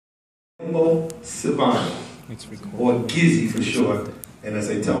Guillermo Savano, or Gizzy for short. And as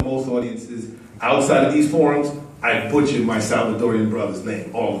I tell most audiences, outside of these forums, I butcher my Salvadorian brother's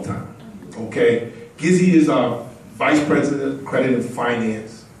name all the time. Okay? Gizzy is our Vice President of Credit and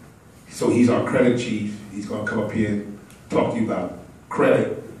Finance. So he's our credit chief. He's going to come up here and talk to you about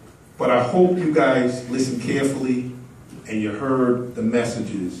credit. But I hope you guys listened carefully and you heard the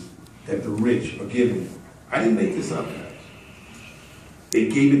messages that the rich are giving you. I didn't make this up, guys. They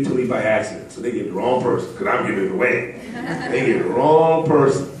gave it to me by accident, so they gave it the wrong person, because I'm giving it away. They gave it the wrong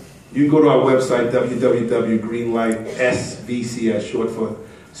person. You can go to our website, www.greenlightsvcs, short for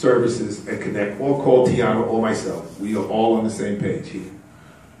services, and connect, or call Tiana or myself. We are all on the same page here.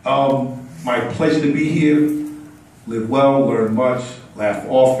 My pleasure to be here. Live well, learn much, laugh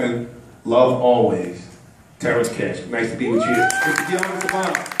often, love always. Terrence Cash, nice to be with you.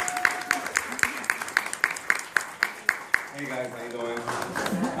 Hey guys, how you doing?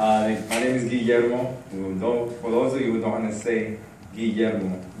 My name is Guillermo. For those of you who don't want to say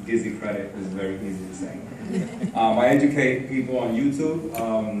Guillermo, GizzyCredit is very easy to say. I educate people on YouTube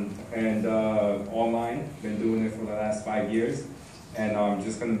and online. Been doing it for the last 5 years. And I'm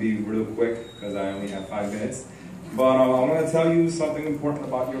just going to be real quick because I only have 5 minutes. But I want to tell you something important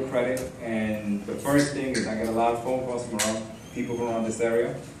about your credit. And the first thing is I get a lot of phone calls from people from around this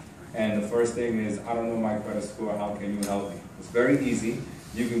area. And the first thing is, I don't know my credit score, how can you help me? It's very easy.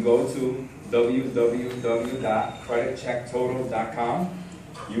 You can go to www.creditchecktotal.com.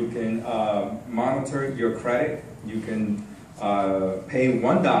 You can monitor your credit. You can pay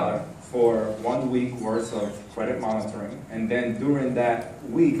 $1 for 1 week worth of credit monitoring. And then during that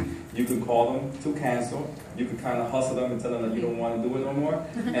week, you can call them to cancel. You can kind of hustle them and tell them that you don't want to do it no more.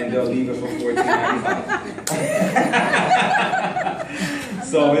 And they'll leave it for $14.95.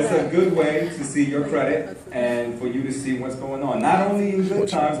 So it's a good way to see your credit and for you to see what's going on. Not only in good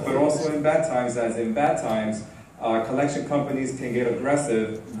times, but also in bad times, as in bad times, collection companies can get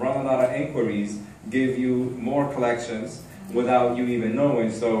aggressive, run a lot of inquiries, give you more collections without you even knowing.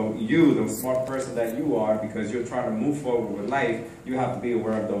 So you, the smart person that you are, because you're trying to move forward with life, you have to be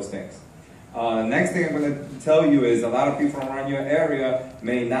aware of those things. Next thing I'm going to tell you is a lot of people around your area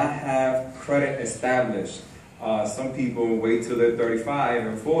may not have credit established. Some people wait till they're 35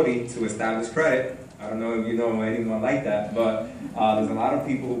 and 40 to establish credit. I don't know if you know anyone like that, but there's a lot of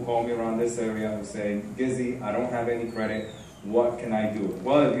people who call me around this area who say, Gizzy, I don't have any credit. What can I do?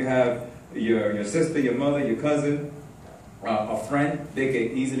 Well, if you have your sister, your mother, your cousin, a friend, they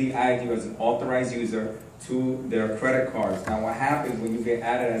can easily add you as an authorized user to their credit cards. Now what happens when you get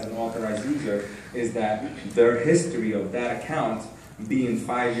added as an authorized user is that their history of that account being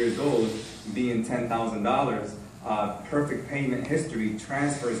 5 years old, being $10,000, perfect payment history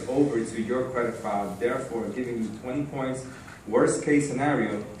transfers over to your credit file, therefore giving you 20 points, worst case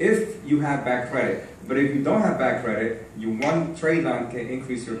scenario, if you have bad credit. But if you don't have bad credit, your one trade line can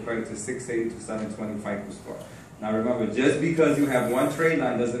increase your credit to 680 to 725 FICO score. Now remember, just because you have one trade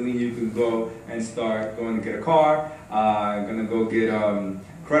line doesn't mean you can go and start going to get a car, gonna go get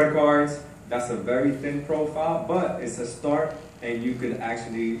credit cards. That's a very thin profile, but it's a start, and you can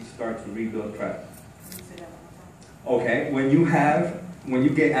actually start to rebuild credit. Okay, when you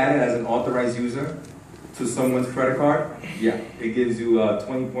get added as an authorized user to someone's credit card, yeah, it gives you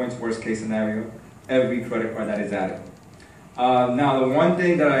 20 points worst case scenario, every credit card that is added. Now the one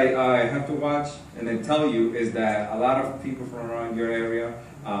thing that I have to watch and then tell you is that a lot of people from around your area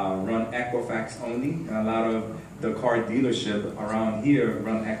run Equifax only, and a lot of the car dealership around here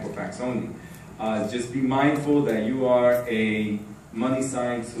run Equifax only. Just be mindful that you are a money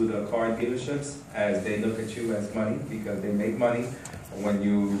sign to the car dealerships, as they look at you as money, because they make money when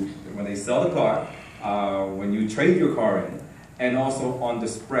they sell the car, when you trade your car in, and also on the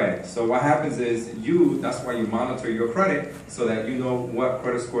spread. So what happens is that's why you monitor your credit, so that you know what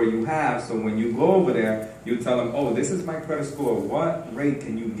credit score you have. So when you go over there, you tell them, oh, this is my credit score. What rate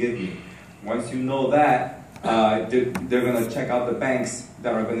can you give me? Once you know that, they're gonna check out the banks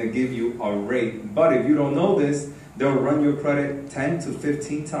that are gonna give you a rate. But if you don't know this, they'll run your credit 10 to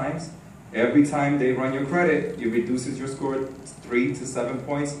 15 times. Every time they run your credit, it reduces your score 3 to 7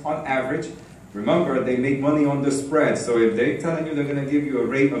 points on average. Remember, they make money on the spread. So if they're telling you they're going to give you a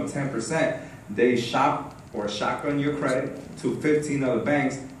rate of 10%, they shop or shotgun your credit to 15 other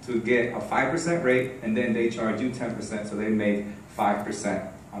banks to get a 5% rate, and then they charge you 10%, so they make 5%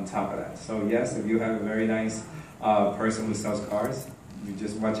 on top of that. So yes, if you have a very nice person who sells cars, you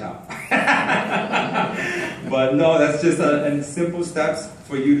just watch out. But no, that's just simple steps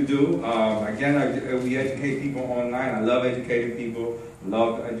for you to do. Again, we educate people online. I love educating people.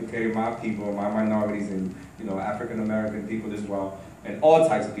 Love educating my people, my minorities, and African American people as well. and all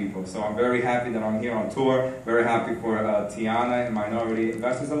types of people. So I'm very happy that I'm here on tour, very happy for Tiana and Minority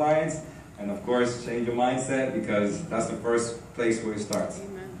Investors Alliance, and of course, change your mindset, because that's the first place where it starts.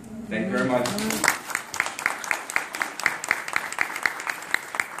 Amen. Thank you very much.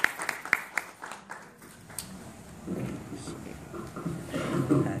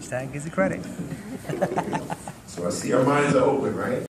 #GizzyCredit. So I see our minds are open, right?